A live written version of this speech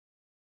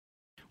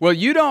Well,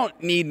 you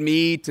don't need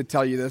me to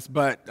tell you this,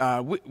 but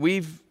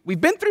we've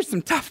been through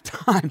some tough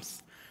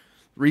times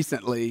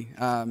recently,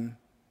 and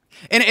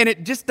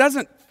it just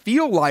doesn't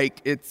feel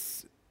like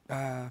it's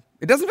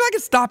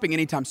stopping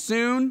anytime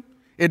soon.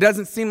 It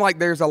doesn't seem like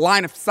there's a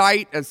line of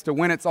sight as to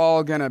when it's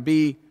all gonna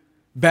be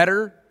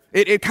better.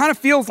 It kind of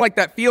feels like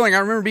that feeling. I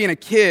remember being a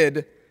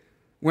kid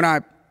when I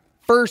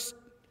first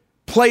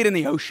played in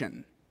the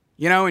ocean,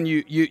 and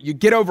you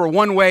get over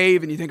one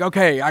wave and you think,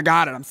 okay, I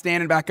got it. I'm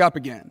standing back up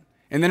again.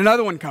 And then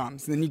another one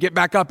comes, and then you get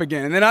back up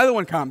again. And then another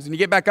one comes, and you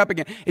get back up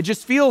again. It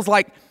just feels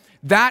like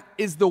that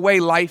is the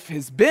way life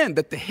has been,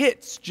 that the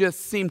hits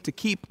just seem to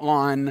keep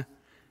on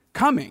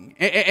coming.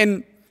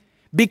 And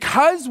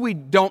because we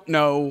don't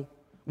know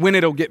when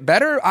it'll get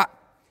better,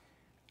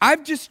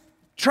 I've just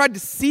tried to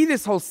see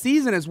this whole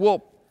season as,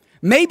 well,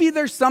 maybe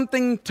there's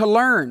something to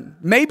learn.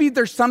 Maybe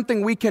there's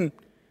something we can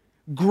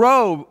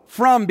grow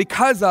from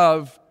because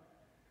of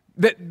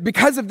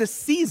this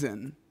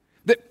season.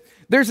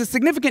 There's a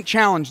significant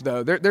challenge,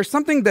 though. There's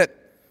something that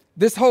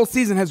this whole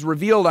season has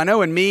revealed, I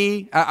know in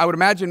me. I would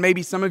imagine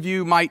maybe some of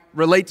you might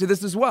relate to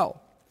this as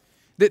well.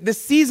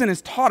 This season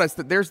has taught us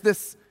that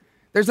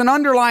there's an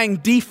underlying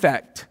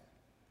defect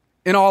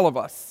in all of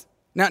us.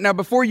 Now,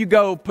 before you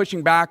go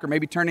pushing back or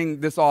maybe turning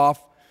this off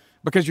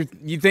because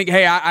you think,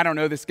 hey, I don't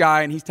know this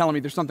guy and he's telling me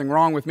there's something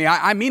wrong with me.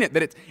 I mean it,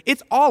 that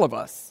it's all of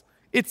us.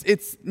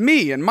 It's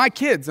me and my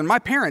kids and my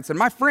parents and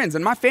my friends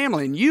and my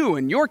family and you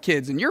and your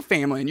kids and your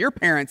family and your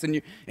parents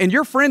and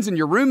your friends and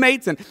your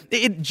roommates. And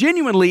it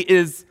genuinely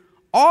is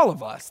all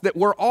of us, that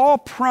we're all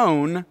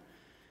prone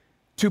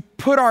to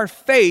put our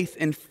faith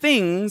in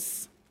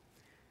things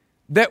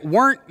that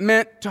weren't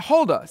meant to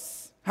hold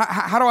us.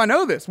 How do I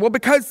know this? Well,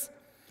 because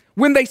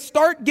when they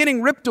start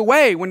getting ripped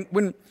away,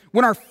 when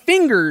our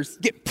fingers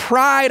get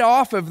pried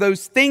off of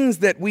those things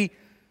that we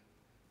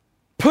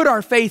put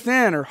our faith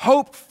in or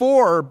hoped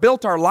for or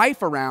built our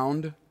life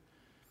around,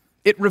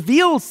 it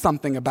reveals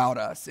something about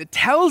us. It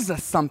tells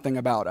us something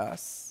about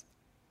us.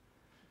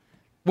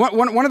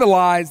 One of the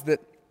lies that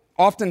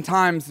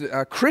oftentimes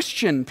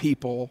Christian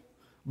people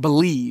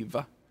believe,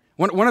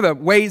 one of the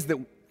ways that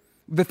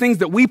the things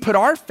that we put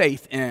our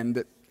faith in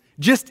that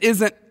just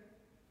isn't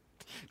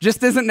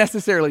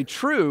necessarily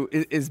true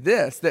is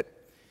this, that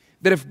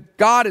if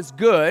God is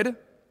good,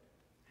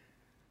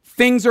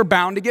 things are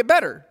bound to get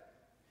better.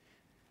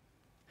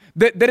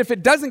 That if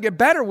it doesn't get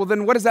better, well,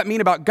 then what does that mean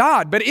about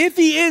God? But if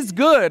he is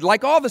good,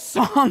 like all the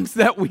songs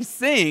that we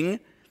sing,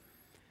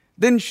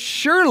 then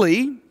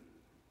surely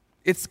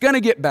it's going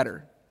to get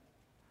better.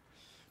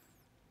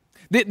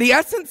 The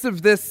essence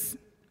of this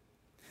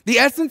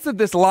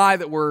lie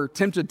that we're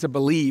tempted to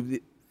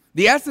believe,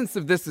 the essence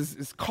of this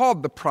is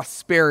called the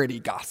prosperity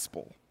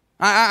gospel.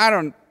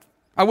 I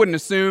wouldn't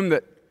assume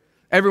that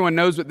everyone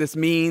knows what this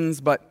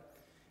means, but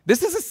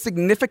this is a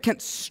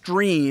significant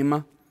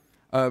stream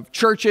of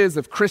churches,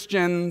 of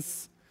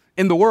Christians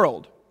in the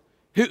world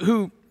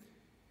who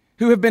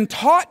have been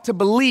taught to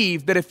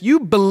believe that if you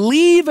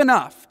believe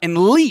enough and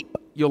leap,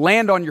 you'll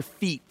land on your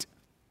feet.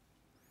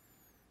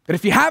 That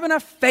if you have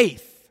enough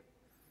faith,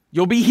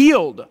 you'll be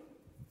healed.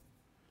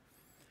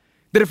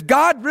 That if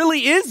God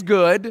really is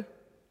good,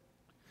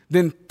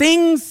 then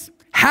things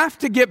have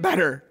to get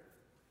better.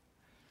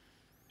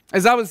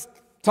 As I was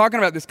talking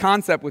about this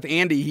concept with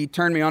Andy, he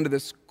turned me onto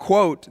this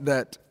quote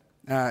that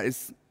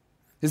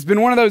has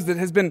been one of those that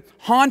has been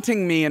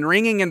haunting me and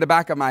ringing in the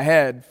back of my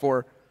head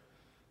for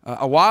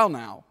a while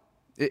now.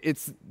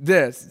 It's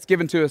this. It's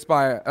given to us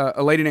by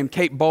a lady named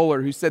Kate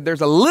Bowler, who said,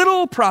 there's a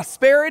little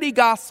prosperity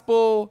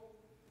gospel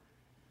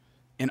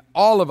in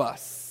all of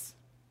us.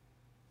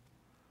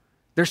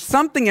 There's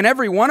something in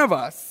every one of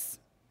us.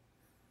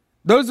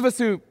 Those of us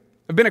who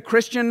have been a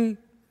Christian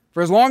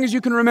for as long as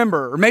you can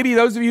remember, or maybe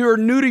those of you who are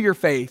new to your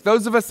faith,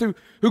 those of us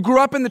who grew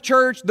up in the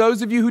church,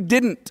 those of you who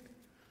didn't,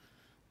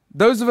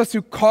 those of us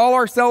who call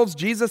ourselves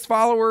Jesus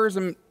followers,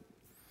 and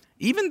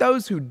even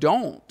those who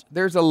don't,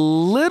 there's a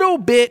little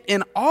bit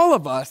in all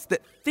of us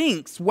that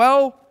thinks,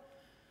 well,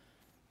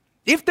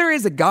 if there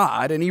is a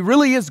God and he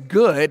really is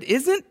good,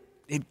 isn't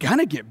it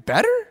gonna get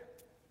better?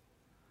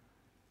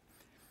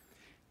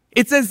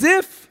 It's as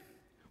if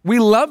we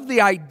love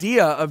the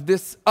idea of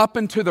this up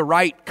and to the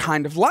right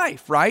kind of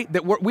life, right?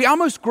 That we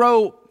almost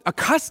grow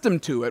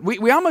accustomed to it.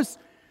 We almost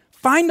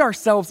find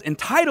ourselves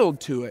entitled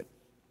to it.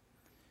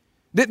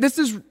 This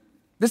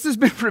has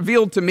been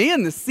revealed to me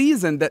in this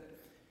season, that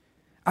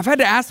I've had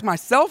to ask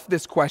myself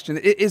this question.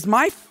 Is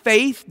my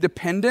faith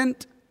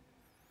dependent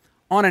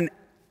on an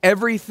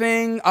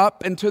everything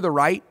up and to the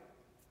right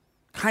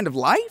kind of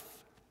life?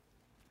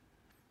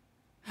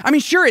 I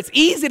mean, sure, it's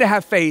easy to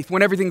have faith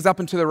when everything's up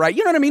and to the right.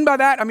 You know what I mean by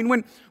that? I mean,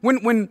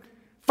 when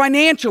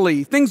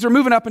financially things are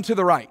moving up and to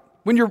the right,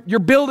 when you're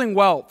building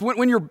wealth,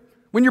 when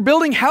you're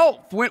building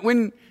health,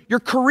 when your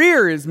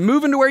career is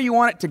moving to where you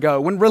want it to go,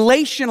 when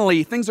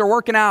relationally things are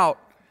working out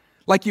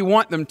like you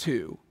want them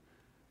to.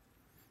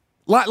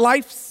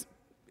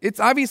 It's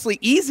obviously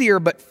easier,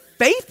 but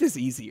faith is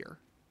easier.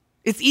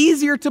 It's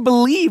easier to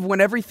believe when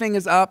everything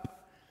is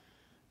up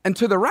and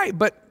to the right.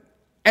 But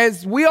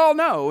as we all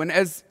know, and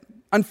as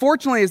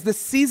unfortunately, as this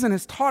season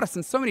has taught us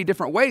in so many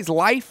different ways,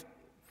 life,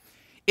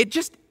 it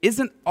just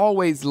isn't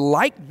always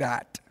like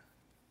that.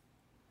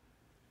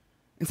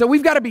 And so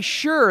we've got to be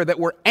sure that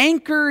we're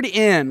anchored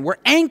in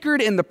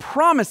the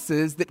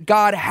promises that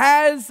God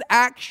has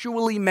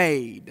actually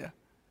made.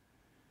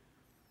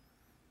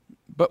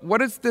 But what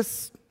does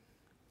this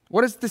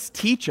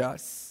teach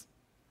us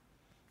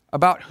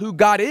about who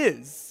God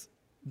is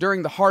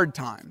during the hard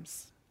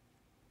times?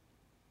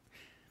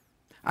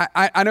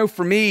 I know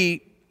for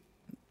me,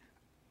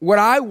 what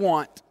I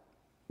want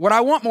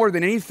more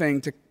than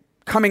anything to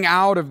coming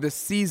out of this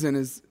season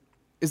is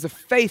a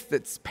faith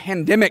that's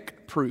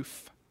pandemic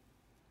proof.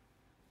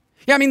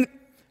 Yeah, I mean,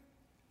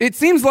 it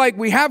seems like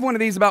we have one of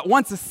these about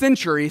once a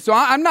century, so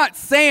I'm not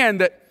saying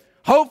that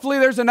hopefully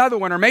there's another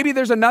one, or maybe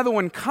there's another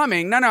one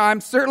coming. No, I'm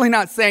certainly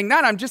not saying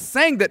that. I'm just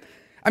saying that,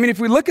 I mean, if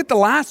we look at the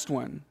last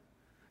one,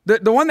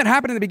 the one that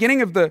happened in the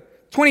beginning of the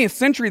 20th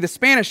century, the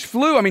Spanish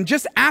flu, I mean,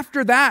 just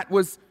after that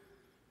was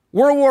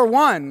World War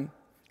I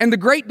and the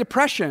Great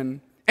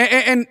Depression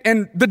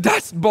and the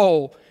Dust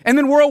Bowl and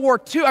then World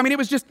War II. I mean, it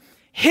was just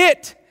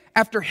hit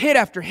after hit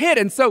after hit.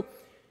 And so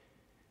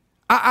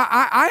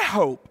I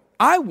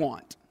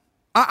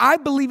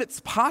believe it's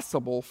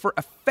possible for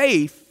a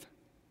faith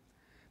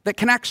that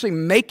can actually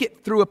make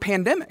it through a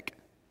pandemic.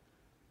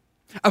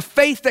 A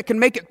faith that can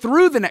make it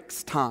through the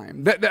next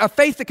time. A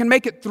faith that can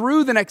make it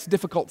through the next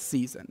difficult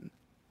season.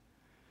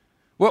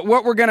 What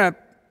we're going to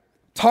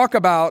talk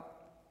about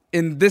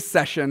in this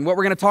session, what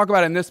we're going to talk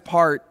about in this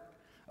part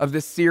of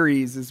this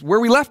series is where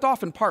we left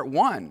off in part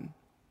 1,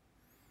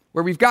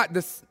 where we've got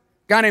this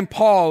guy named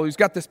Paul who's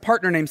got this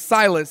partner named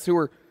Silas who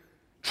are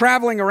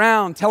traveling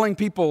around telling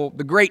people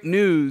the great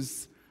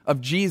news of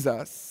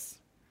Jesus.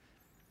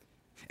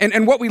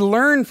 And what we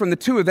learn from the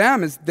two of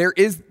them is there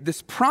is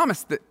this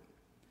promise that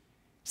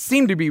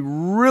seemed to be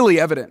really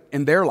evident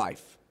in their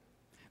life,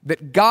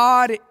 that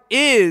God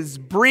is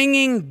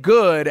bringing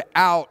good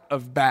out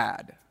of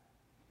bad.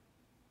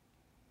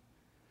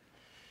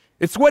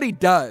 It's what he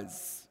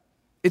does.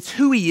 It's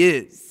who he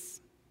is.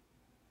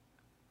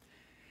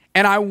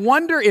 And I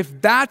wonder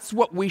if that's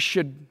what we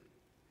should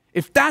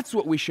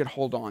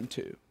hold on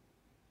to.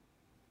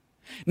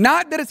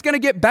 Not that it's going to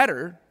get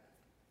better,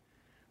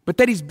 but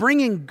that he's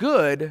bringing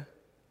good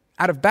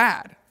out of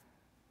bad.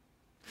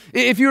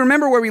 If you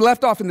remember where we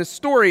left off in this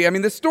story, I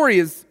mean, this story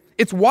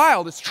it's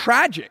wild, it's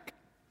tragic.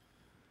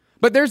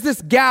 But there's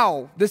this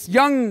gal, this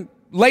young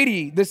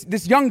lady,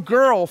 this young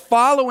girl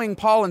following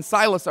Paul and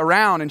Silas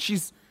around, and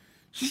she's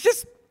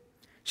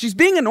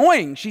being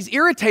annoying. She's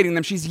irritating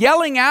them. She's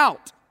yelling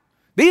out.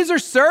 These are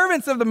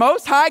servants of the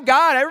Most High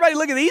God. Everybody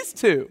look at these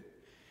two.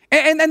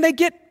 And then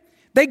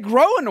they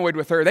grow annoyed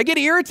with her. They get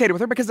irritated with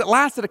her because it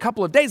lasted a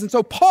couple of days. And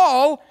so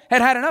Paul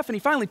had enough, and he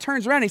finally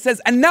turns around and he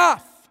says,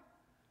 enough.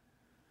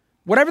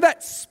 Whatever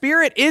that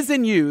spirit is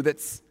in you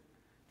that's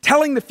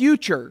telling the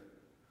future,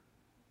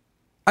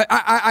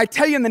 I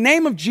tell you in the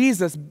name of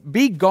Jesus,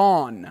 be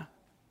gone.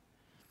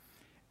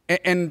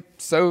 And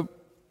so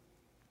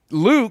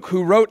Luke,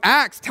 who wrote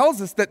Acts,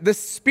 tells us that this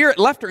spirit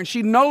left her and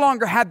she no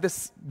longer had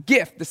this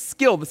gift, this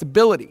skill, this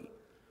ability.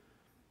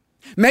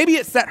 Maybe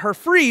it set her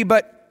free,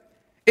 but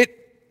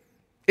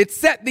it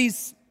set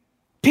these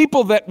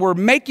people that were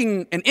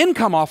making an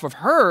income off of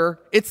her,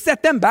 it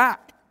set them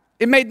back.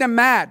 It made them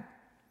mad.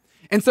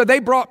 And so they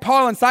brought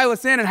Paul and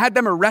Silas in and had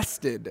them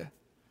arrested.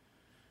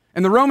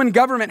 And the Roman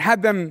government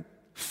had them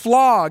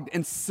flogged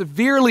and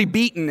severely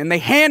beaten. And they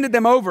handed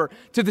them over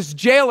to this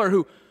jailer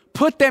who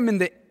put them in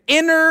the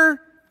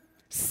inner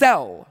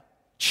cell,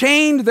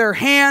 chained their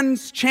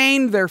hands,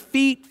 chained their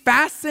feet,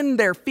 fastened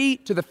their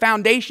feet to the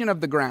foundation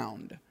of the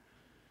ground.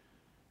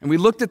 And we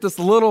looked at this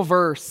little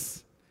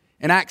verse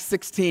in Acts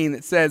 16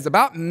 that says,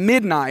 about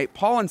midnight,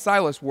 Paul and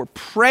Silas were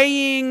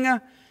praying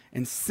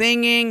and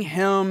singing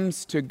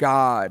hymns to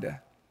God.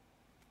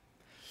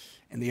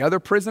 And the other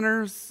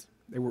prisoners,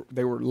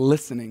 they were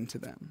listening to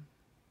them.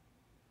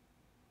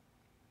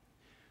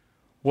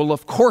 Well,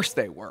 of course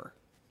they were.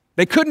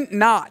 They couldn't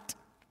not.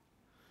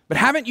 But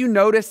haven't you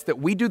noticed that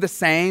we do the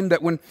same?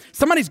 That when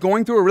somebody's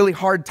going through a really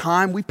hard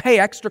time, we pay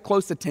extra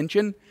close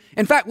attention.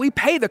 In fact, we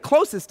pay the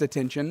closest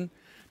attention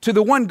to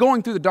the one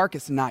going through the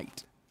darkest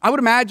night. I would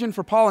imagine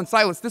for Paul and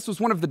Silas, this was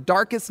one of the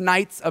darkest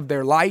nights of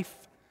their life.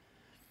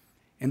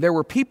 And there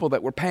were people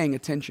that were paying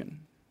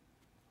attention.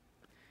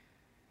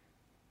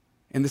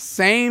 And the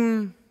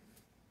same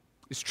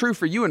is true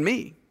for you and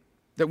me.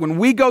 That when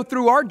we go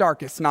through our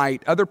darkest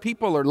night, other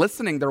people are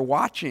listening, they're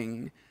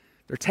watching,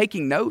 they're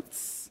taking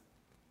notes.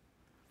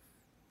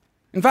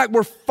 In fact,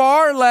 we're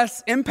far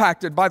less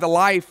impacted by the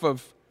life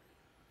of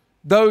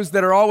those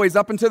that are always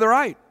up and to the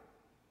right.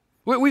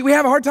 We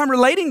have a hard time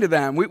relating to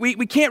them.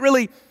 We can't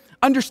really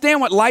understand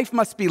what life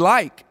must be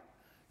like.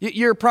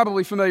 You're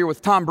probably familiar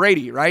with Tom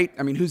Brady, right?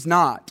 I mean, who's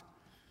not?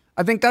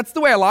 I think that's the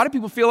way a lot of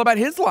people feel about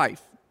his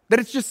life, that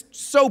it's just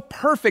so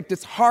perfect,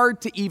 it's hard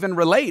to even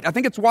relate. I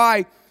think it's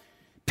why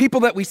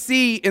people that we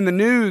see in the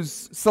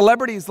news,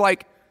 celebrities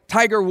like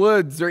Tiger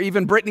Woods or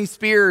even Britney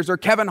Spears or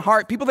Kevin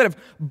Hart, people that have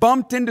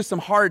bumped into some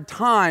hard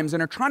times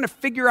and are trying to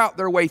figure out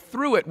their way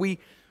through it, we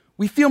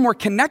we feel more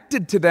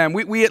connected to them.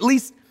 We at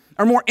least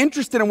are more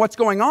interested in what's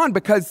going on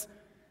because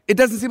it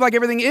doesn't seem like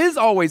everything is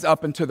always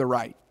up and to the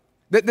right.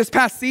 This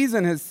past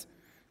season has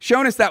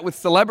shown us that with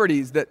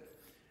celebrities, that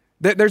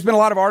there's been a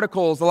lot of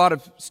articles, a lot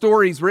of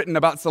stories written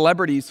about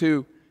celebrities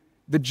who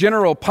the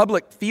general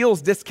public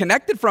feels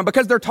disconnected from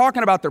because they're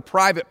talking about their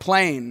private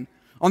plane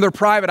on their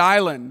private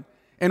island.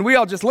 And we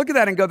all just look at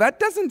that and go, that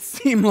doesn't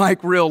seem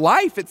like real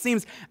life. It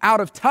seems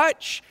out of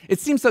touch. It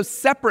seems so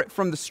separate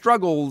from the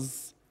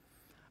struggles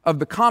of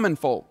the common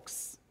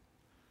folks.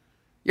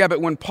 Yeah,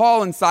 but when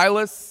Paul and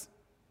Silas,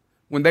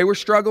 when they were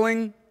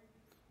struggling,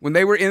 when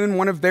they were in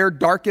one of their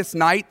darkest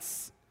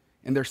nights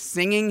and they're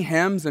singing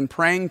hymns and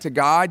praying to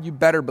God, you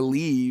better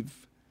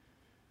believe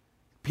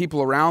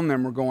people around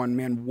them were going,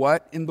 man,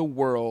 what in the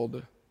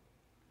world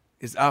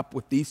is up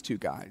with these two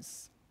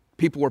guys?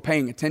 People were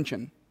paying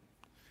attention.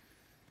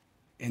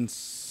 And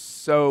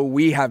so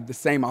we have the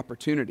same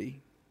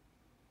opportunity.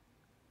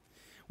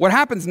 What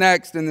happens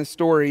next in this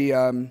story,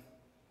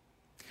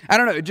 I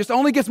don't know, it just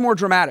only gets more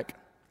dramatic.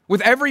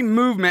 With every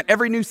movement,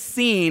 every new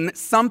scene,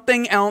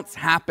 something else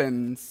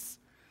happens.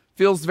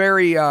 Feels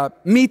very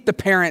Meet the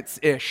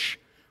Parents-ish,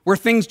 where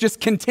things just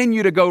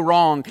continue to go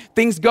wrong.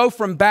 Things go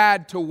from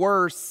bad to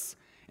worse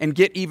and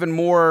get even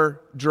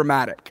more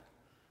dramatic.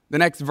 The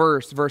next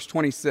verse, verse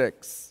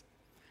 26.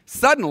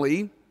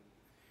 Suddenly,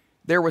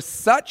 there was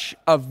such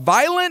a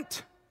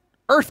violent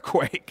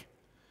earthquake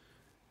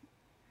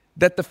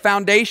that the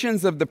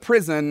foundations of the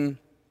prison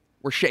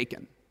were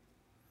shaken.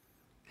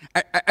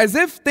 As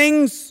if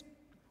things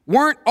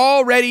weren't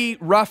already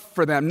rough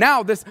for them.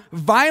 Now, this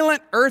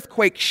violent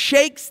earthquake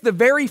shakes the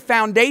very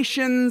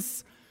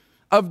foundations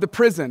of the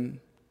prison.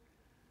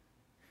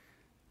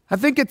 I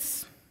think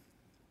it's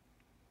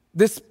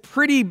this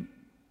pretty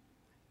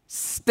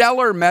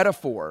stellar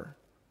metaphor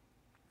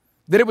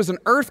that it was an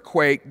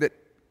earthquake that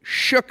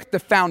shook the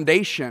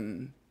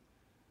foundation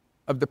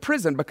of the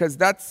prison, because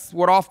that's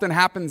what often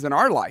happens in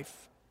our life.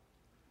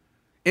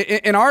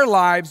 In our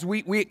lives,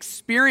 we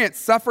experience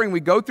suffering, we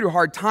go through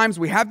hard times,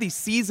 we have these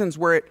seasons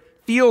where it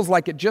feels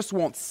like it just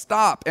won't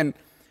stop, and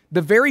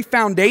the very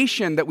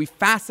foundation that we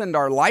fastened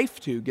our life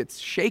to gets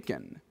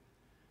shaken.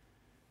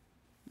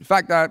 In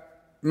fact,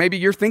 maybe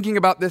you're thinking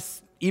about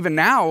this even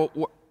now.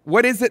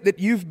 What is it that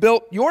you've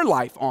built your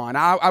life on?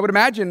 I would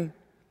imagine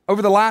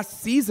over the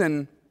last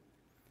season,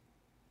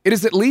 it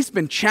has at least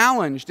been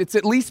challenged. It's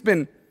at least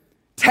been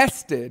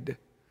tested.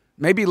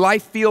 Maybe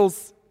life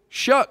feels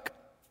shook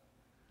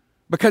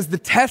because the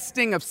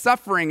testing of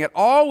suffering, it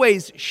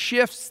always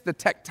shifts the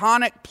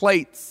tectonic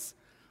plates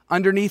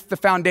underneath the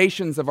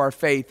foundations of our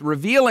faith,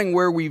 revealing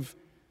where we've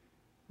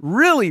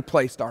really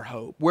placed our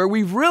hope, where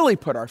we've really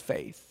put our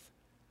faith.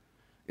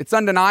 It's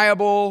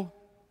undeniable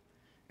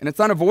and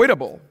it's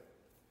unavoidable,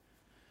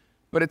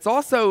 but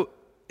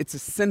it's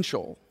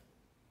essential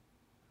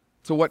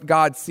to what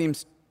God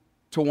seems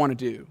to want to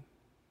do.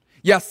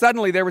 Yeah,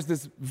 suddenly there was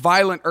this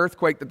violent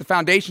earthquake that the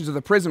foundations of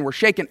the prison were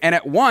shaken, and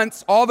at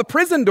once all the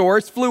prison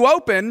doors flew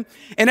open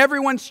and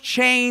everyone's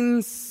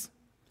chains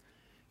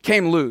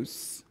came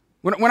loose.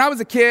 When I was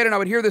a kid and I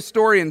would hear this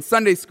story in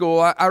Sunday school,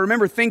 I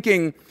remember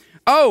thinking,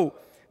 oh,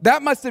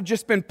 that must have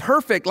just been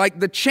perfect. Like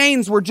the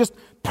chains were just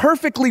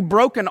perfectly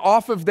broken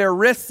off of their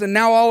wrists, and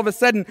now all of a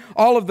sudden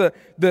all of the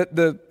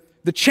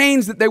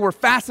chains that they were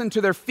fastened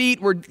to their feet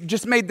were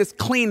just made this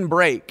clean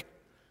break.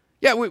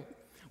 Yeah,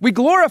 we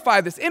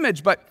glorify this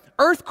image, but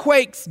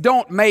earthquakes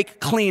don't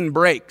make clean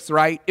breaks,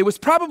 right? It was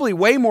probably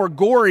way more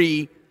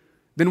gory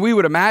than we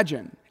would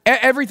imagine.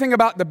 Everything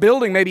about the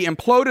building maybe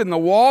imploded and the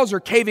walls are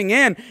caving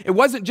in. It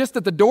wasn't just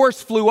that the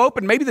doors flew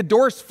open, maybe the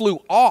doors flew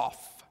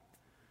off.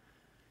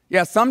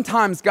 Yeah,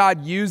 sometimes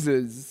God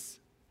uses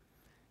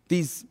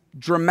these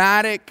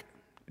dramatic,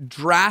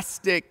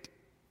 drastic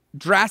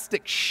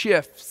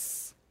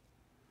shifts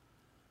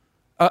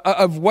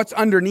of what's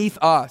underneath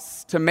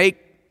us to make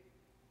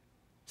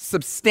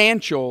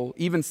substantial,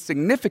 even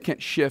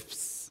significant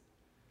shifts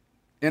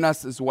in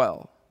us as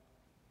well.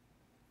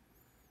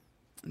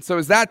 And so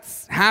as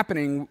that's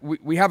happening,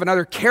 we have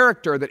another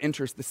character that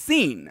enters the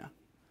scene.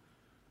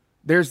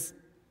 There's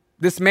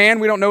this man,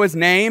 we don't know his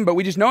name, but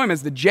we just know him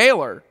as the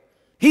jailer.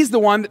 He's the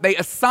one that they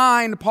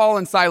assigned Paul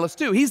and Silas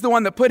to. He's the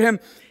one that put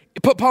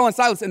Paul and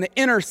Silas in the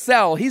inner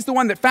cell. He's the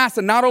one that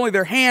fastened not only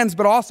their hands,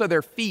 but also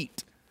their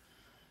feet.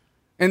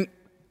 And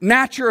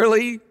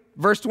naturally,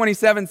 verse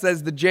 27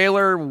 says the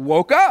jailer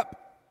woke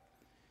up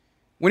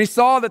when he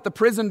saw that the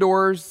prison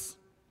doors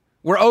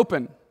were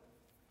open.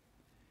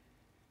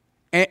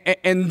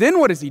 And then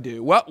what does he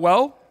do?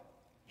 Well,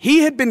 he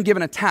had been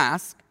given a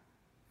task,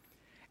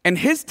 and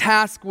his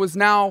task was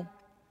now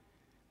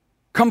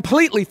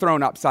completely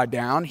thrown upside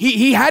down.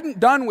 He hadn't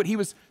done what he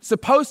was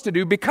supposed to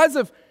do because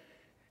of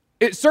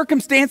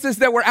circumstances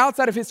that were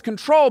outside of his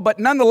control, but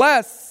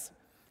nonetheless,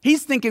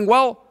 he's thinking,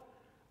 well,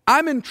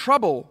 I'm in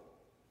trouble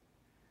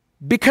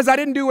because I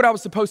didn't do what I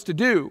was supposed to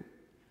do.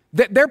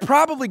 That they're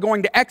probably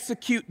going to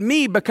execute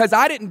me because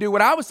I didn't do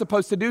what I was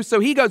supposed to do. So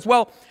he goes,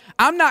 well,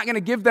 I'm not going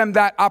to give them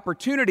that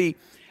opportunity.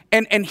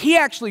 And he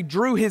actually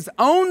drew his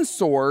own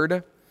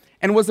sword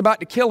and was about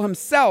to kill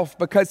himself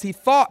because he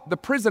thought the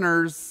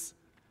prisoners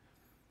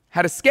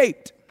had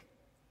escaped.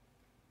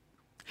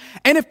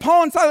 And if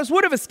Paul and Silas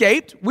would have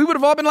escaped, we would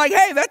have all been like,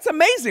 hey, that's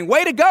amazing.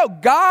 Way to go.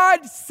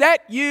 God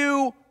set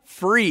you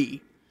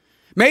free.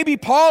 Maybe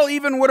Paul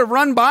even would have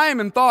run by him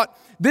and thought,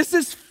 this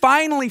is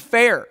finally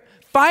fair.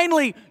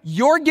 Finally,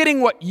 you're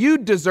getting what you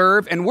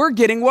deserve and we're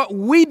getting what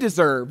we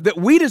deserve. That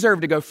we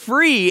deserve to go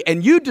free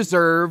and you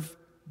deserve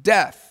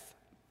death.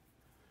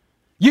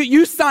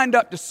 You signed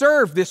up to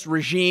serve this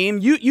regime.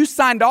 You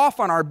signed off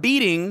on our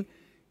beating.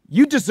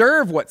 You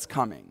deserve what's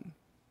coming.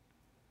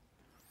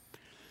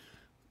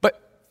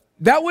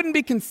 That wouldn't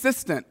be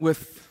consistent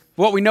with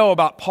what we know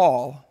about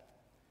Paul,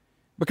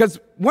 because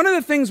one of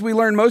the things we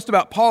learn most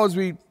about Paul as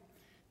we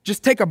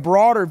just take a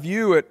broader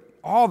view at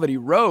all that he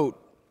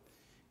wrote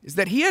is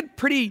that he had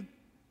pretty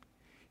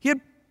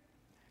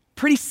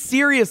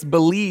serious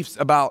beliefs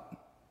about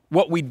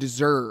what we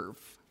deserve.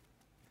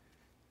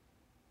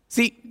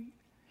 See,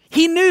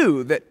 he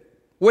knew that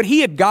what he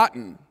had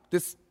gotten,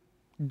 this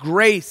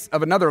grace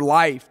of another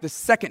life, this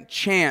second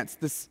chance,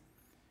 this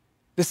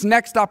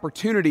next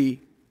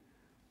opportunity,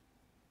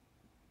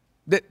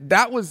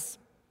 that was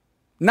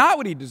not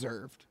what he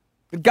deserved.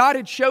 That God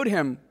had showed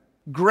him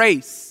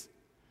grace.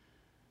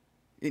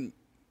 And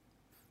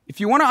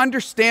if you want to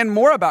understand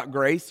more about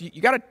grace,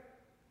 you got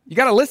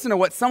to listen to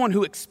what someone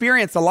who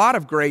experienced a lot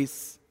of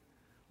grace,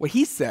 what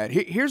he said.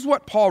 Here's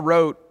what Paul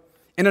wrote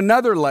in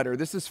another letter.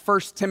 This is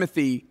 1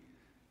 Timothy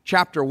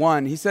chapter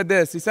 1. He said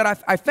this. He said,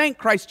 I thank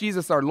Christ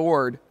Jesus our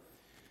Lord,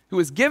 who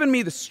has given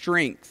me the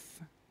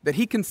strength that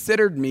he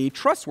considered me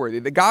trustworthy,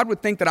 that God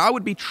would think that I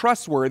would be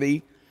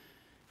trustworthy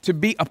to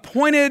be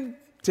appointed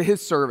to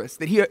his service,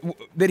 that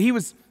he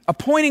was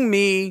appointing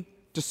me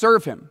to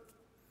serve him.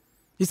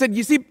 He said,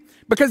 you see,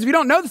 because if you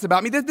don't know this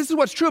about me, this is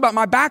what's true about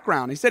my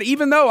background. He said,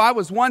 even though I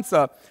was once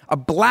a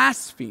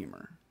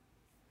blasphemer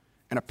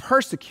and a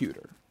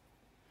persecutor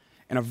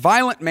and a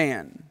violent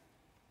man,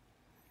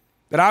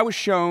 that I was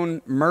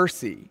shown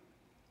mercy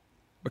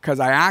because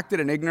I acted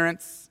in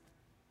ignorance.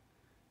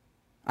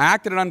 I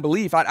acted in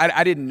unbelief.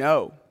 I didn't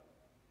know.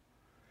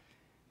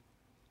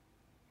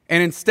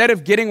 And instead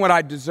of getting what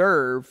I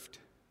deserved,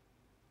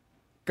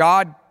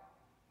 God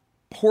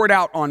poured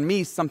out on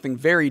me something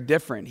very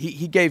different.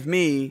 He gave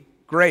me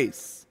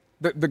grace.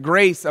 The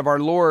grace of our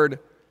Lord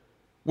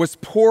was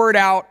poured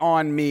out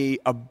on me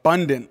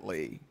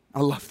abundantly.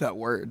 I love that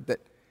word. That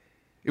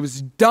it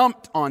was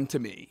dumped onto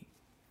me,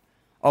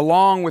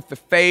 along with the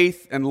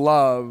faith and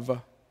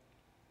love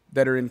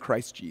that are in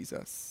Christ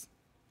Jesus.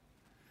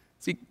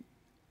 See,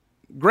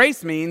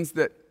 grace means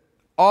that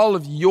all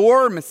of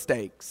your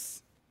mistakes,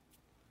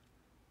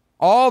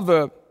 all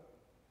the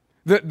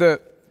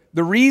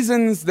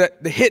reasons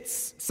that the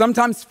hits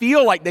sometimes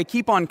feel like they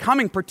keep on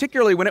coming,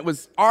 particularly when it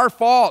was our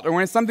fault or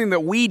when it's something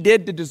that we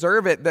did to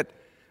deserve it, that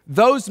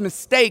those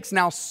mistakes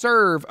now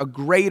serve a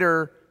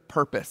greater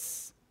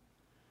purpose.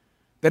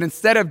 That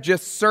instead of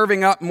just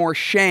serving up more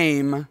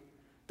shame,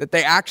 that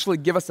they actually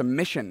give us a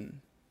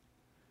mission.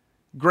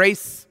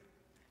 Grace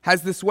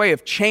has this way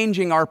of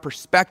changing our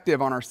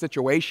perspective on our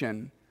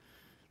situation,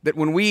 that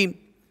when we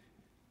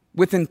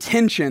with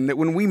intention, that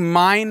when we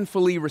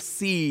mindfully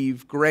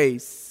receive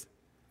grace,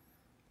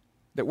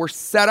 that we're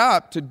set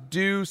up to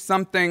do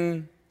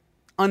something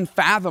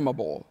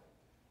unfathomable,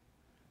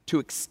 to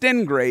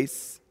extend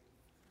grace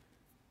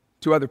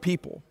to other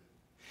people.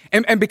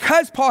 And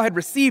because Paul had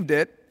received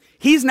it,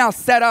 he's now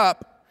set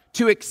up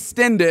to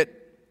extend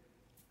it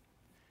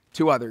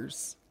to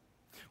others,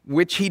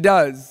 which he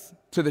does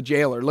to the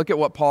jailer. Look at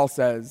what Paul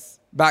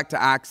says. Back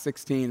to Acts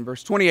 16,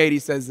 verse 28, he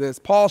says this.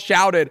 Paul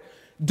shouted,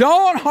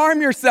 "Don't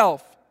harm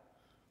yourself.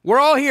 We're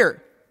all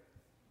here.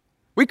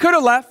 We could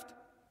have left.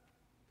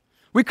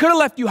 We could have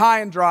left you high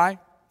and dry,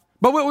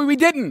 but we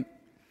didn't.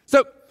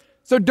 So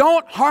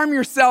don't harm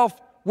yourself.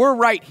 We're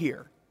right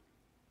here."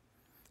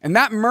 And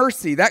that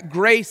mercy, that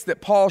grace that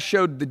Paul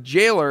showed the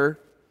jailer,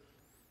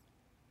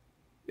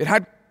 it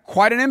had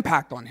quite an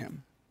impact on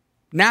him,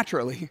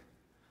 naturally.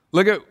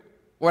 Look at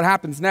what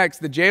happens next.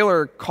 The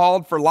jailer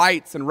called for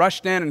lights and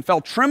rushed in and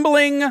fell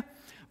trembling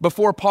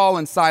before Paul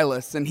and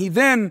Silas. And he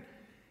then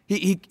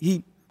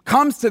He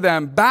comes to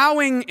them,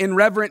 bowing in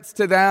reverence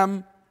to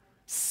them,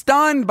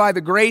 stunned by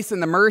the grace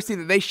and the mercy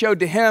that they showed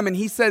to him. And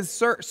he says,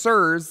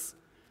 Sirs,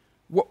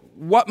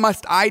 what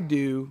must I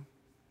do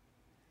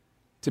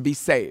to be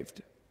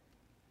saved?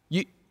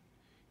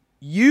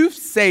 You've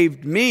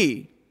saved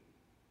me.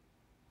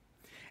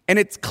 And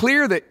it's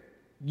clear that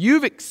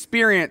you've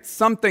experienced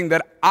something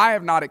that I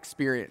have not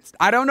experienced.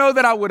 I don't know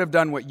that I would have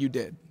done what you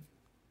did.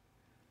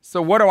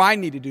 So what do I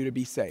need to do to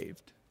be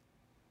saved?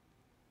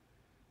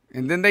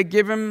 And then they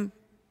give him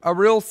a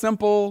real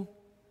simple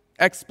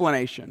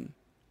explanation.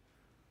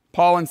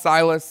 Paul and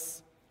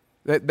Silas,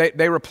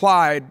 they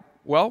replied,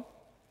 well,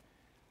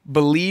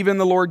 believe in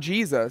the Lord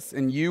Jesus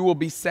and you will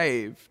be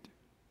saved.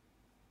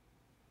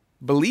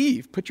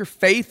 Believe, put your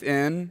faith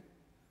in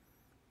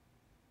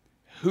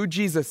who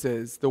Jesus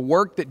is, the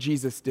work that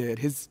Jesus did,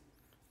 his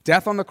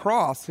death on the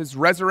cross, his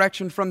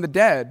resurrection from the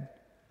dead.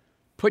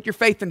 Put your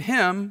faith in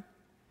him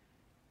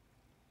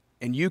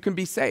and you can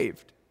be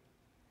saved.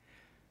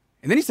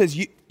 And then he says,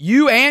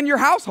 you and your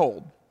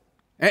household.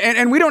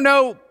 And we don't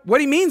know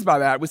what he means by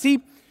that. Was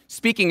he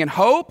speaking in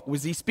hope?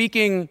 Was he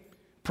speaking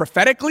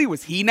prophetically?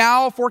 Was he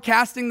now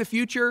forecasting the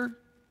future?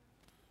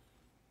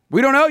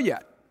 We don't know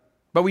yet.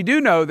 But we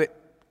do know that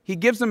he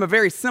gives them a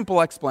very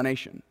simple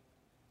explanation.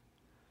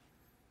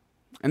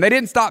 And they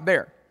didn't stop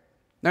there.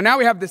 Now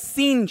we have the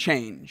scene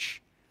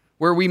change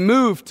where we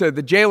move to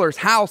the jailer's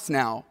house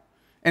now.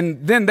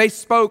 And then they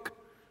spoke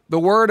the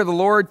word of the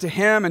Lord to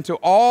him and to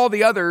all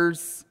the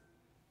others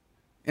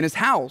in his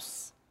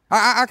house.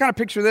 I kind of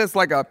picture this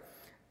like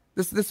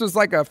this was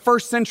like a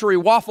first century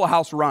Waffle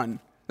House run.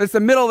 It's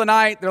the middle of the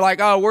night. They're like,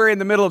 oh, we're in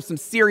the middle of some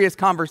serious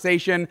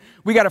conversation.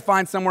 We got to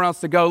find somewhere else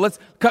to go. Let's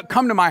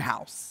come to my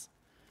house.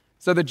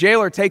 So the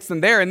jailer takes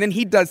them there, and then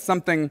he does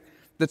something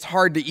that's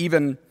hard to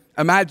even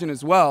imagine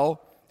as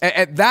well.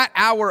 At that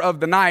hour of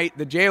the night,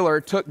 the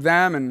jailer took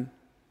them and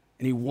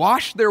he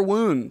washed their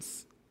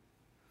wounds,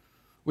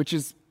 which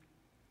is,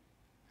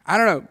 I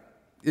don't know,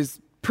 is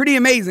pretty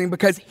amazing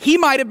because he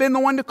might have been the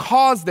one to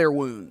cause their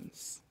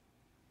wounds,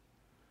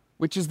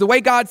 which is the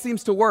way God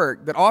seems to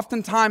work, that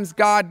oftentimes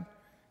God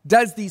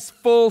does these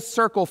full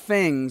circle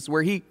things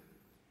where he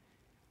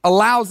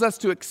allows us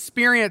to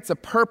experience a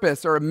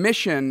purpose or a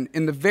mission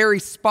in the very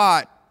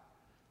spot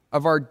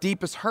of our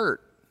deepest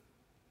hurt.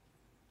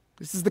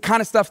 This is the kind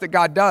of stuff that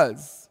God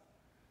does.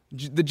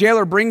 The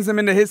jailer brings them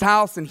into his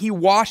house and he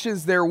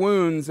washes their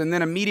wounds, and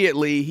then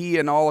immediately he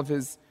and all of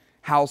his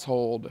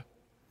household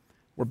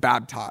were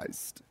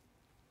baptized.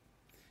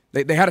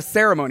 They had a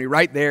ceremony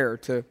right there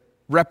to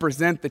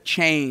represent the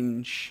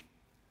change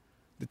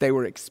that they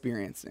were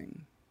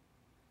experiencing.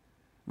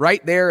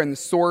 Right there in the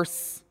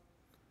source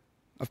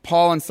of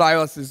Paul and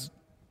Silas's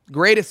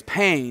greatest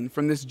pain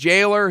from this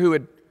jailer who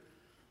had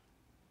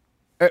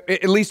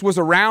at least was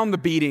around the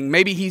beating,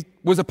 maybe he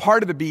was a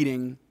part of the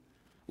beating,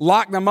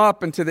 locked them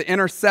up into the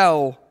inner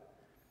cell,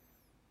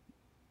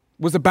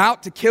 was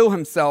about to kill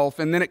himself,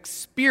 and then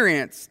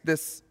experienced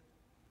this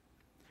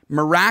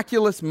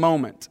miraculous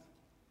moment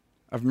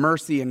of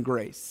mercy and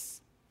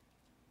grace.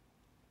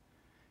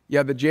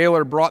 Yeah, the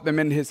jailer brought them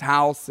into his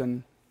house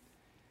and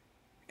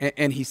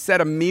he set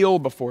a meal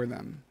before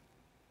them.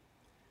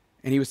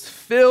 And he was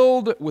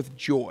filled with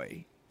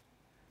joy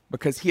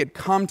because he had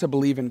come to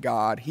believe in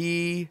God,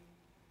 he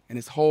and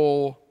his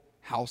whole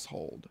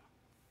household.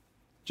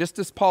 Just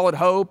as Paul had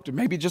hoped, or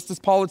maybe just as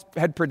Paul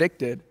had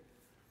predicted.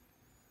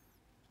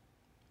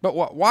 But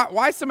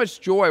why so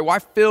much joy? Why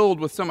filled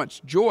with so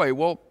much joy?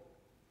 Well,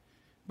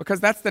 because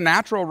that's the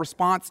natural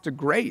response to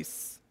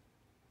grace.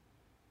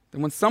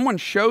 And when someone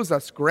shows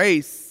us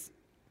grace,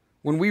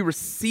 when we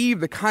receive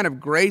the kind of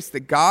grace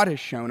that God has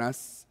shown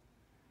us,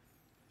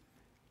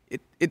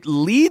 it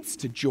leads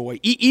to joy.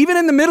 Even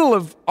in the middle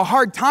of a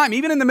hard time,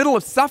 even in the middle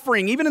of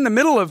suffering, even in the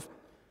middle of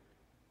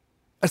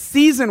a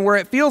season where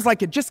it feels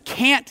like it just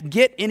can't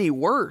get any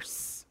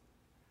worse,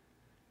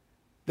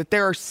 that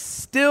there are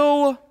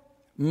still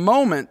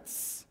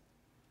moments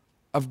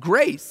of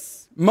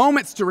grace,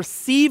 moments to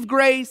receive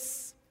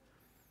grace,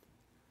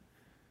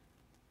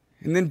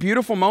 and then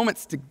beautiful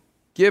moments to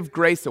give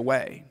grace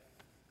away.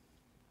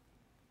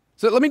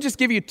 So let me just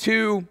give you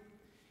two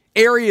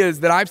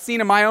areas that I've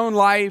seen in my own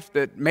life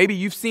that maybe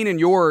you've seen in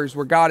yours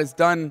where God has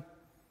done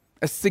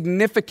a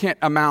significant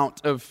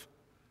amount of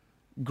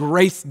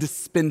grace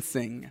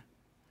dispensing.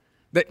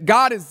 That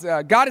God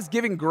is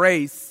giving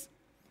grace.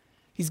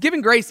 He's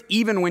giving grace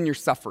even when you're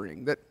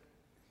suffering. That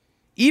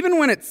even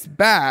when it's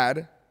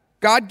bad,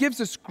 God gives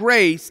us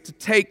grace to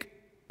take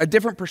a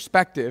different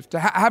perspective, to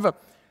have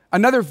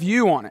another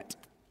view on it.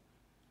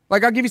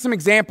 Like, I'll give you some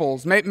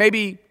examples.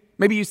 Maybe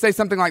you say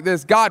something like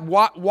this: God,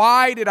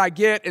 why did I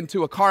get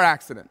into a car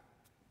accident?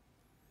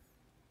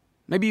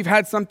 Maybe you've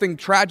had something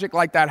tragic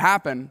like that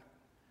happen,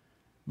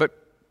 but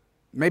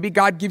maybe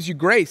God gives you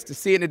grace to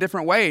see it in a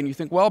different way, and you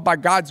think, well, by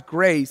God's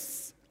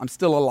grace, I'm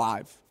still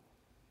alive.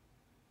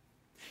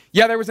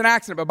 Yeah, there was an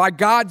accident, but by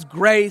God's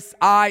grace,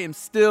 I am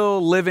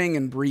still living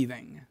and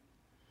breathing.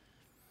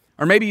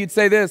 Or maybe you'd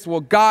say this: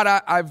 well, God,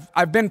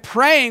 I've been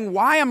praying,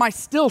 why am I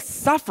still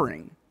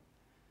suffering?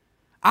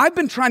 I've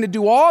been trying to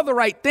do all the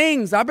right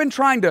things. I've been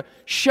trying to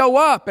show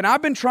up, and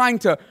I've been trying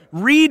to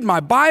read my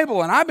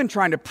Bible, and I've been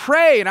trying to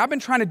pray, and I've been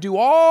trying to do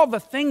all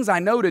the things I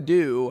know to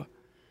do.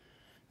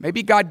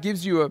 Maybe God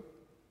gives you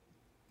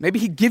maybe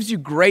he gives you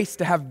grace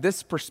to have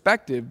this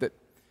perspective that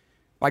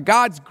by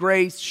God's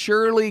grace,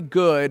 surely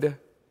good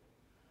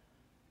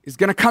is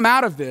going to come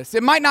out of this.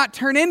 It might not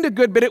turn into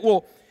good, but it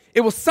will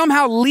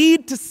somehow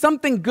lead to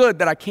something good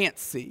that I can't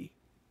see.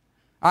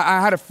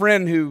 I had a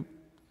friend who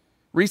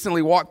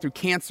recently walked through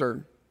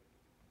cancer,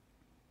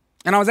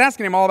 and I was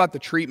asking him all about the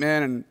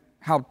treatment and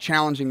how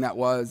challenging that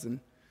was.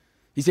 And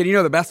he said, you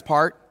know the best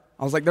part?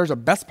 I was like, there's a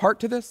best part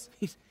to this?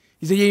 He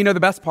said, yeah, you know the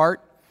best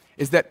part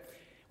is that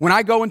when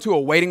I go into a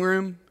waiting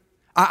room,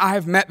 I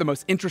have met the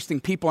most interesting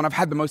people, and I've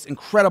had the most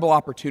incredible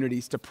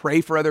opportunities to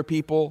pray for other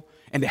people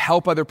and to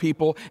help other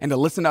people and to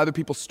listen to other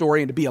people's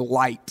story and to be a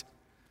light.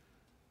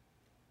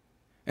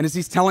 And as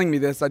he's telling me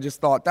this, I just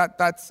thought,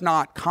 that's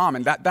not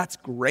common. That's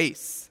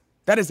grace.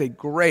 That is a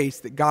grace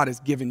that God has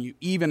given you,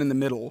 even in the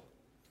middle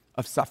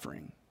of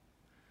suffering.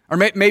 Or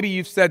maybe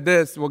you've said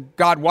this, well,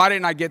 God, why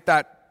didn't I get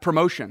that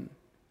promotion?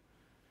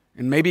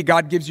 And maybe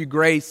God gives you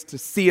grace to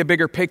see a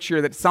bigger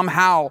picture that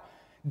somehow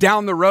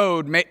down the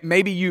road,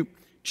 maybe you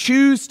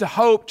choose to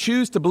hope,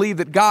 choose to believe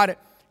that God,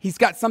 He's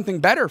got something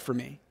better for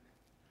me.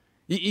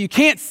 You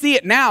can't see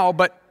it now,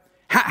 but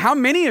how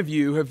many of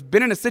you have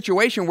been in a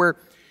situation where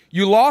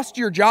you lost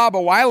your job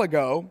a while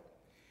ago,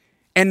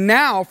 and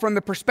now, from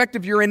the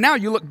perspective you're in now,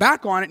 you look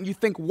back on it and you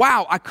think,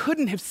 wow, I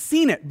couldn't have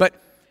seen it,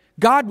 but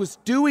God was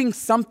doing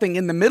something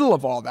in the middle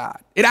of all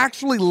that. It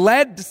actually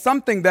led to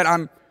something that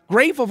I'm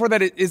grateful for,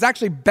 that it is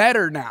actually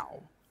better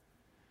now.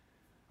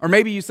 Or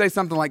maybe you say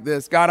something like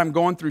this, God, I'm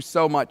going through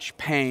so much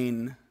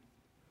pain.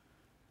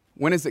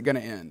 When is it going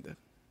to end?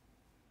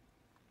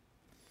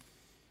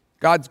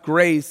 God's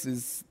grace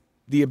is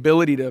the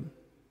ability to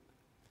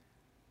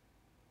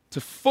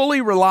fully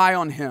rely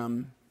on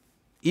Him,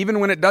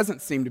 even when it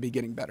doesn't seem to be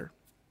getting better.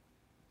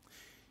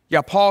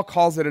 Yeah, Paul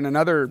calls it in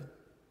another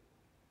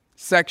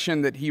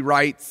section that he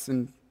writes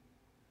in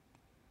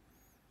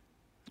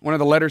one of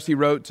the letters he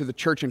wrote to the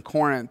church in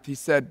Corinth. He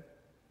said,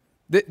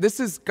 this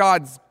is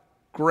God's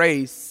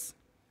grace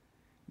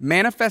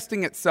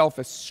manifesting itself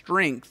as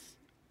strength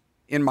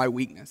in my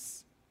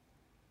weakness.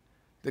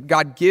 That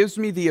God gives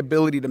me the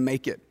ability to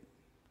make it.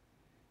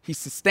 He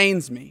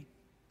sustains me,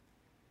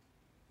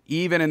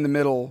 even in the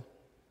middle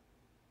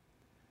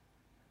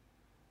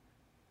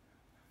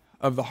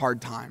of the hard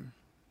time.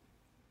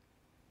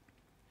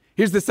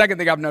 Here's the second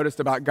thing I've noticed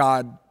about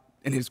God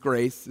and His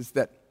grace is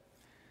that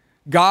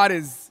God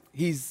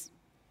He's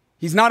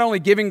not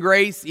only giving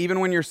grace even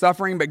when you're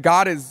suffering, but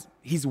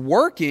He's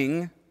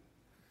working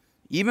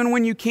even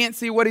when you can't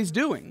see what He's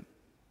doing.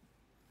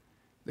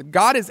 That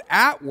God is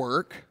at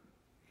work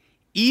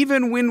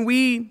even when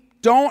we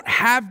don't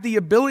have the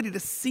ability to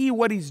see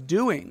what He's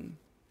doing.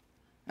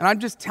 And I'm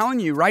just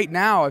telling you right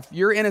now, if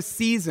you're in a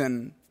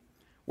season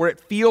where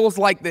it feels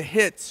like the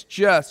hits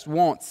just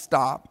won't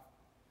stop,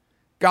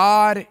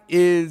 God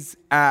is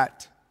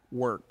at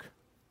work.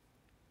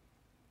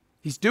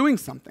 He's doing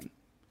something,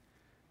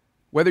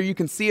 whether you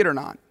can see it or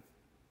not.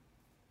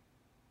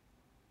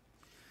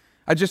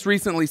 I just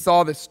recently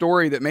saw this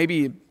story that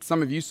maybe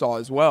some of you saw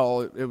as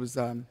well. It was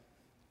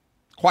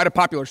quite a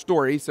popular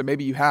story, so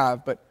maybe you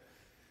have, but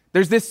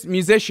there's this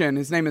musician,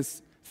 his name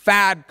is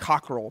Thad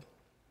Cockrell,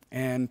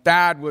 and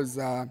Thad was,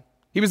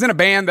 he was in a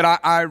band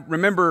that I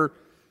remember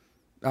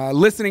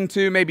listening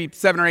to maybe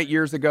 7 or 8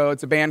 years ago.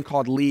 It's a band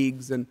called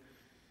Leagues, and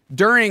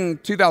during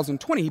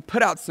 2020, he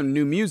put out some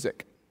new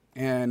music,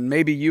 and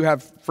maybe you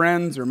have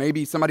friends or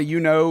maybe somebody you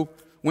know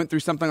went through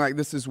something like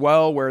this as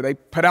well, where they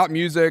put out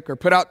music or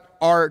put out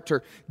art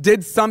or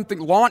did something,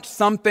 launched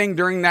something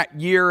during that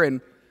year,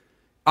 and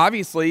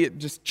obviously it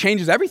just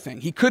changes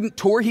everything. He couldn't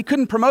tour, he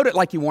couldn't promote it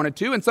like he wanted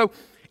to, and so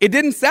it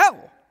didn't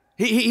sell.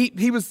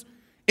 He was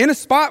in a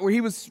spot where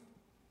he was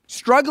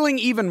struggling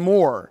even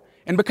more.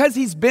 And because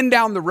he's been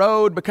down the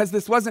road, because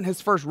this wasn't his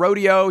first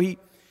rodeo, he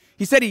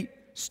said he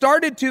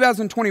started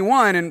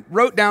 2021 and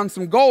wrote down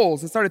some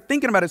goals and started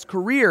thinking about his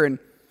career. And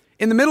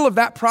in the middle of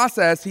that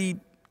process,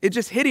 it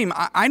just hit him,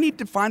 I need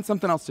to find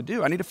something else to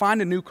do. I need to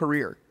find a new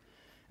career.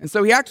 And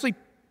so he actually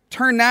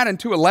turned that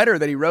into a letter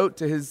that he wrote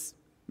to his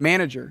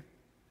manager.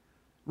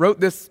 Wrote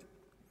this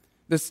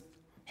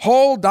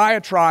whole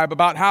diatribe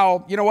about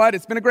how, you know what,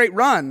 it's been a great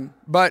run,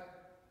 but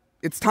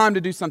it's time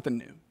to do something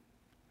new.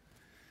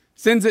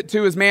 Sends it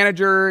to his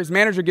manager. His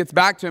manager gets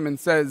back to him and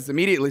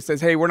immediately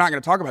says, hey, we're not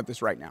going to talk about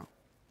this right now.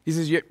 He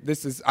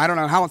says, I don't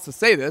know how else to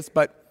say this,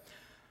 but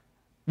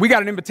we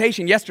got an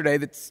invitation yesterday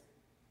that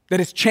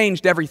has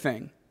changed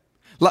everything.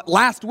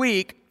 Last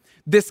week,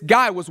 this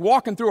guy was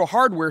walking through a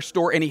hardware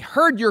store and he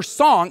heard your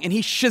song and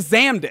he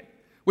Shazammed it,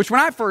 which when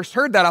I first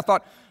heard that, I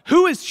thought,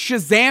 who is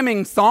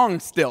Shazamming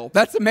songs still?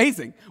 That's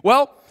amazing.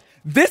 Well,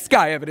 this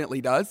guy evidently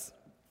does.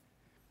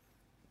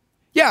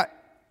 Yeah,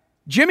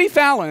 Jimmy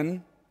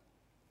Fallon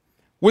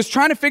was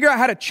trying to figure out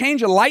how to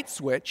change a light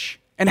switch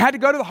and had to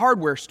go to the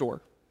hardware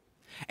store.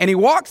 And he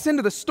walks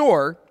into the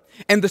store,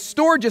 and the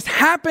store just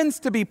happens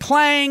to be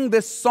playing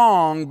this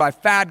song by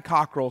Thad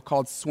Cockrell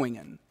called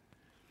Swingin'.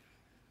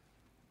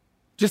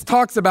 Just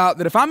talks about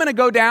that if I'm going to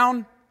go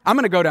down, I'm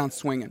going to go down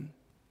swinging.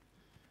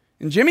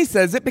 And Jimmy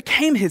says it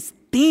became his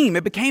theme.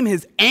 It became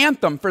his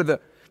anthem for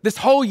this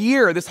whole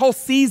year, this whole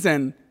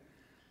season.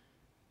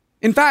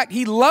 In fact,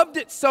 he loved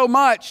it so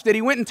much that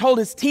he went and told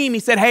his team, he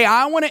said, hey,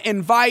 I want to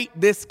invite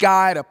this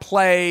guy to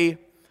play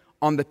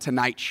on The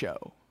Tonight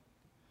Show.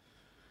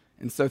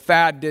 And so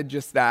Thad did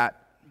just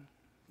that.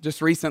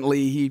 Just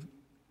recently, he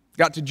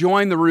got to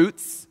join the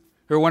Roots,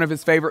 who are one of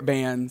his favorite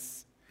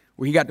bands,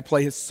 where he got to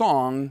play his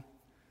song,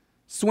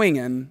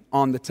 Swingin',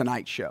 on The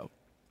Tonight Show.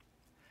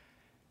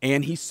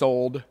 And he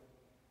sold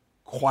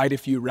quite a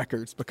few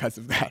records because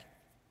of that.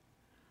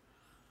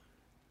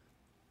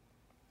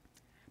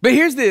 But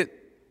here's the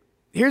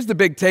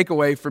big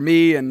takeaway for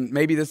me, and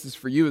maybe this is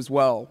for you as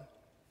well.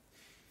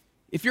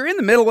 If you're in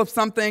the middle of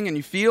something and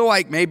you feel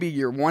like maybe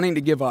you're wanting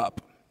to give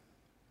up,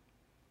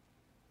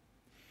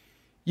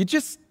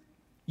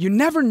 you you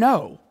never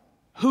know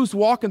who's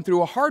walking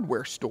through a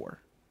hardware store,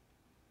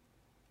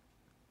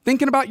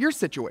 thinking about your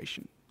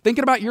situation,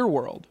 thinking about your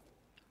world.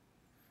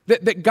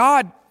 That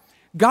God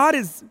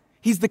is,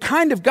 He's the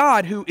kind of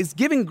God who is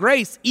giving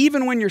grace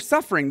even when you're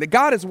suffering. That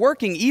God is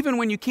working even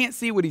when you can't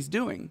see what He's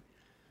doing.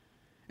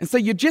 And so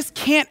you just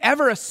can't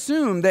ever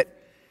assume that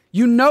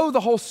you know the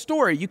whole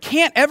story. You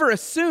can't ever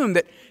assume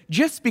that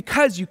just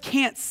because you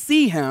can't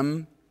see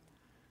Him,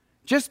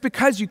 just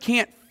because you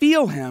can't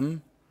feel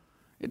Him,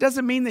 it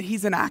doesn't mean that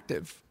He's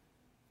inactive.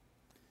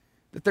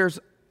 That there's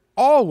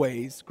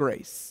always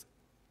grace.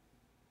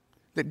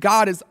 That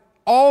God is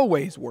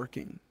always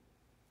working.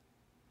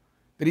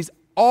 That He's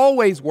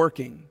always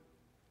working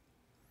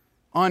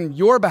on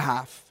your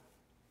behalf,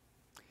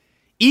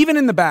 even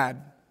in the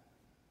bad,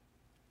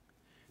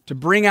 to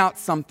bring out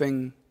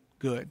something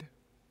good.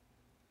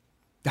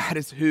 That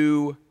is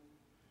who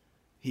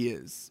He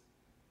is.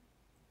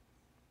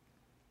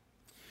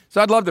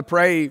 So I'd love to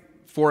pray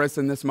for us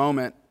in this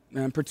moment,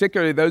 and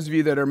particularly those of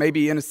you that are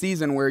maybe in a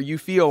season where you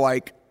feel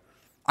like,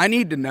 I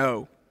need to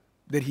know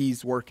that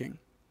He's working.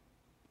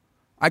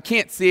 I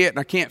can't see it and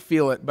I can't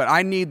feel it, but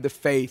I need the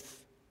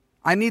faith.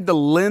 I need the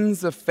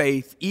lens of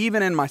faith,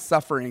 even in my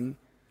suffering,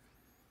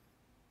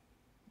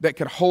 that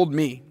could hold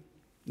me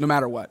no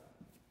matter what.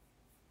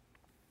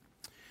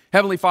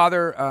 Heavenly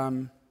Father,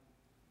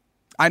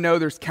 I know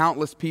there's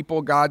countless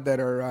people, God, that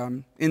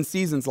are in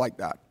seasons like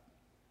that,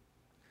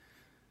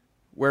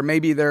 where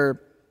maybe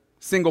they're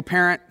single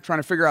parent trying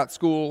to figure out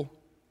school.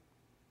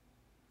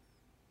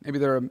 Maybe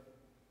they're a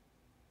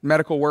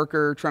medical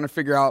worker trying to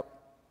figure out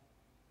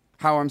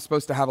how I'm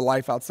supposed to have a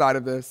life outside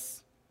of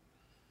this.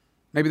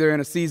 Maybe they're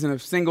in a season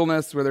of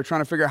singleness where they're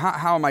trying to figure out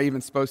how am I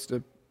even supposed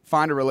to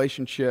find a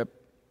relationship,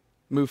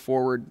 move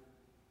forward.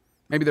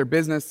 Maybe their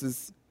business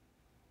has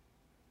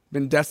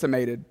been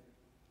decimated.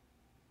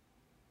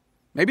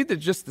 Maybe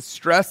just the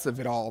stress of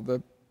it all,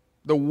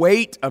 the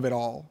weight of it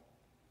all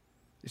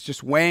is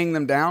just weighing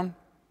them down.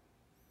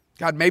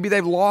 God, maybe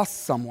they've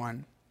lost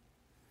someone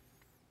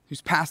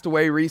who's passed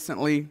away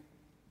recently.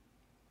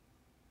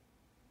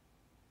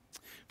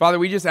 Father,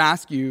 we just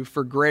ask You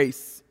for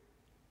grace,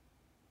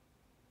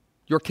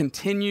 Your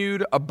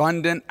continued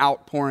abundant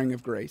outpouring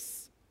of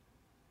grace.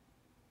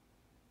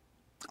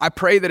 I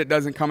pray that it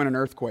doesn't come in an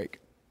earthquake.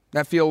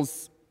 That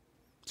feels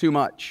too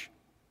much.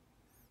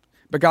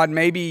 But God,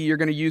 maybe You're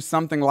going to use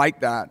something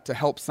like that to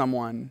help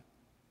someone.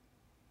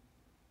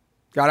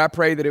 God, I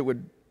pray that it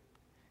would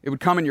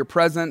come in Your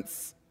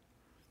presence,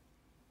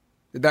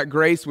 that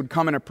grace would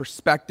come in a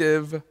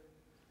perspective.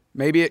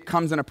 Maybe it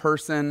comes in a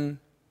person.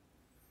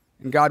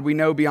 And God, we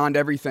know beyond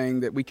everything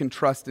that we can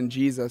trust in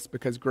Jesus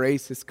because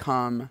grace has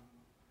come.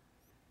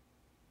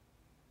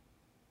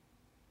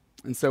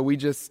 And so we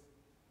just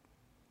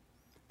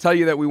tell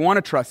You that we want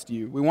to trust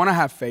You. We want to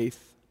have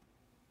faith.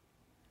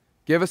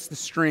 Give us the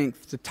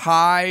strength to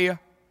tie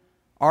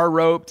our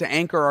rope, to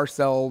anchor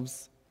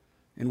ourselves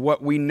in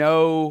what we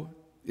know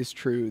is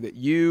true, that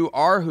You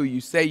are who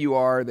You say You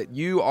are, that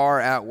You are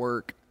at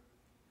work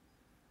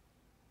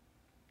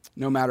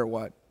no matter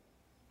what.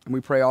 And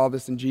we pray all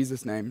this in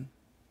Jesus' name.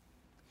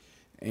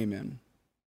 Amen.